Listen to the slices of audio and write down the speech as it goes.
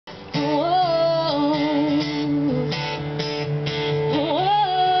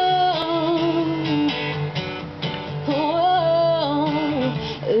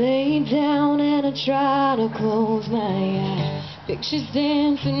try to close my eyes. Pictures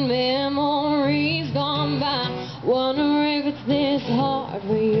dancing, memories gone by. Wonder if it's this hard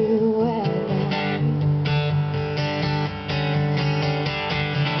for you at night.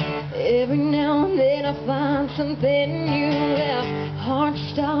 Every now and then I find something you left. Heart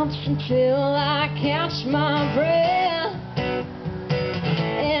stops until I catch my breath,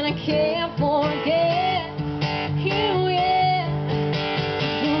 and I can't forget you yet.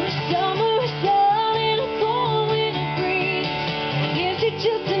 You're a summer sun in a cold winter breeze. Is it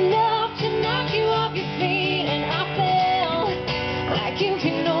just enough to knock you off your feet? And I felt like you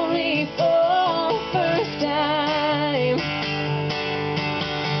can only fall the first time.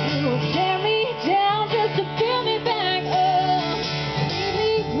 You will tear me down just to build me back up.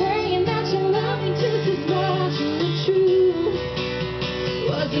 Leave me praying that you love me just as much. And the truth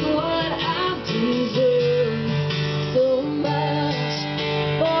wasn't what I deserved so much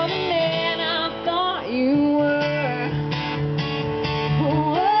for the man I thought you were.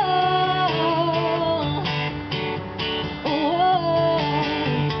 Oh,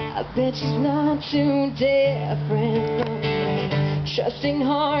 I bet she's not too different from me. Trusting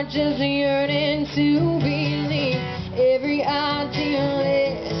heart, just yearning to believe every idealistic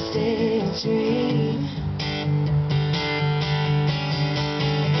dream.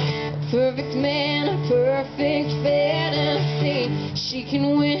 Perfect man, a perfect fantasy. She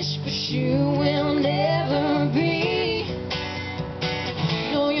can wish, but you will never be.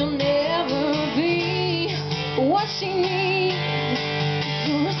 No, you'll never be what she needs.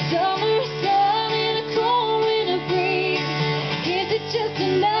 You're a summer sun in a cold winter breeze. Is it just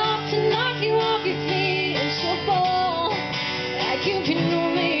enough to knock you off your feet? And she'll fall like you can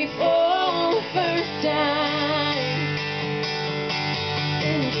only fall the first time.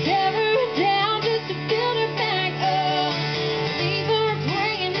 And tear her down just to build her back up. Leave her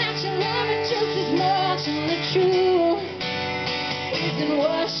praying that you love her just as much. And the truth isn't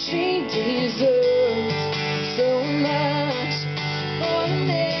what she deserves so much for the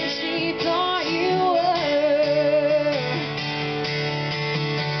man she thought you were.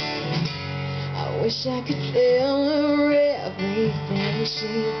 I wish I could tell her everything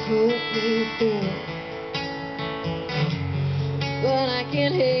she put me through, but I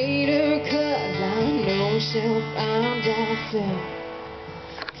can't hate her 'cause I know she'll find out soon.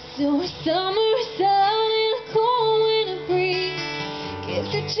 So a summer sun in a cold winter breeze. Is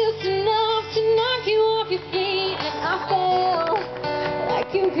it just enough to knock you off your feet? And I felt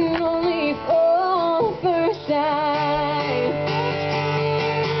like you can only fall the first time.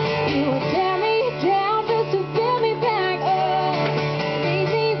 You would tear me down just to build me back up. Leave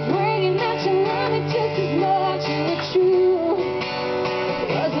me praying that you love me just as much. And the truth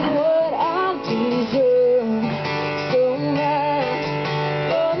wasn't what I deserved so much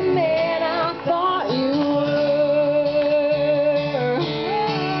for the man I thought you were.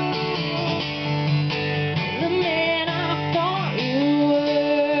 The man I thought you were.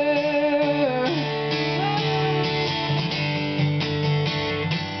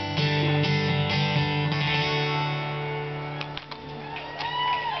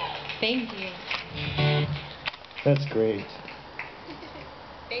 Thank you. That's great.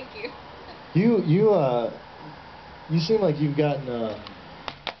 Thank you. You seem like you've gotten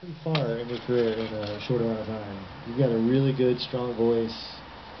pretty far in your career in a short amount of time. You've got a really good, strong voice,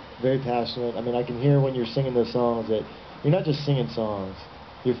 very passionate. I mean, I can hear when you're singing those songs that you're not just singing songs,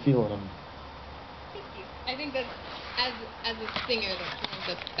 you're feeling them. Thank you. I think that as a singer, that's one of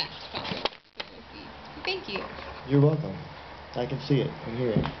the best compliments you can receive. Thank you. You're welcome. I can see it and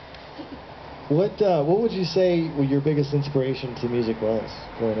hear it. What would you say your biggest inspiration to music was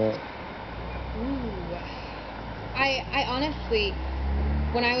growing up? Ooh. I honestly,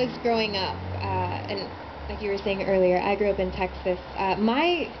 when I was growing up, and like you were saying earlier, I grew up in Texas.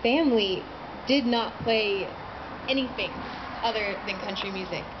 My family did not play anything other than country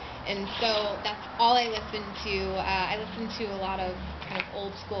music, and so that's all I listened to. I listened to a lot of kind of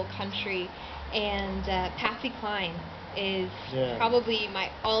old school country, and Patsy Cline is probably my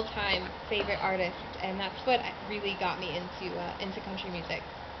all-time favorite artist, and that's what really got me into country music.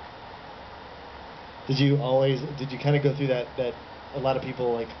 Did you kind of go through that a lot of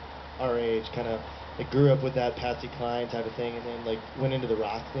people like our age kind of like grew up with that Patsy Cline type of thing, and then like went into the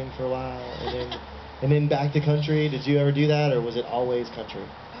rock thing for a while, and then back to country? Did you ever do that, or was it always country?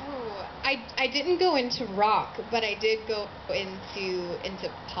 Oh, I didn't go into rock, but I did go into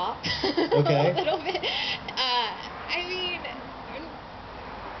pop Okay. a little bit. I mean,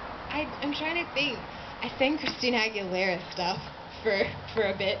 I'm trying to think. I sang Christina Aguilera stuff for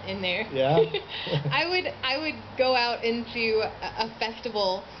a bit in there. Yeah. I would go out into a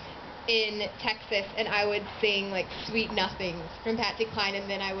festival in Texas, and I would sing like Sweet Nothings from Patsy Cline, and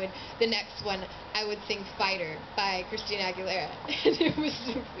then the next one, I would sing Fighter by Christina Aguilera. And it was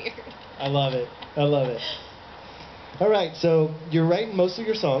so weird. I love it. I love it. All right, so you're writing most of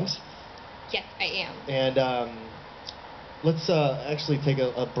your songs. Yes, I am. And let's actually take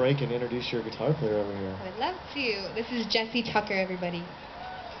a break and introduce your guitar player over here. I would love to. This is Jesse Tucker, everybody.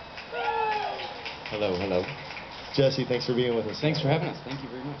 Hello, hello. Jesse, thanks for being with us. Thanks for having us. Thank you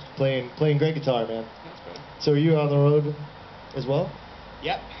very much. Playing great guitar, man. That's good. So are you on the road as well?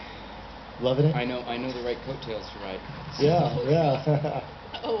 Yep. Loving it? I know the right coattails to ride. Yeah, yeah.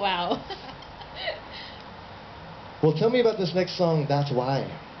 Oh, wow. Well, tell me about this next song, That's Why.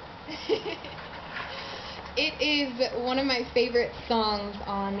 It is one of my favorite songs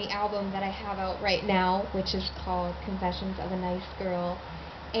on the album that I have out right now, which is called Confessions of a Nice Girl.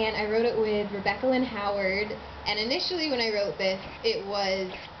 And I wrote it with Rebecca Lynn Howard. And initially when I wrote this, it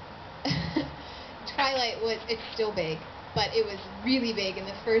was... Twilight it's still big, but it was really big. And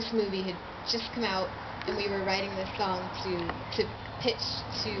the first movie had just come out, and we were writing this song to pitch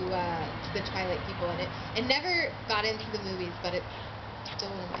to the Twilight people. And it never got into the movies, but it's still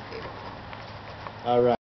one of my favorite songs. All right.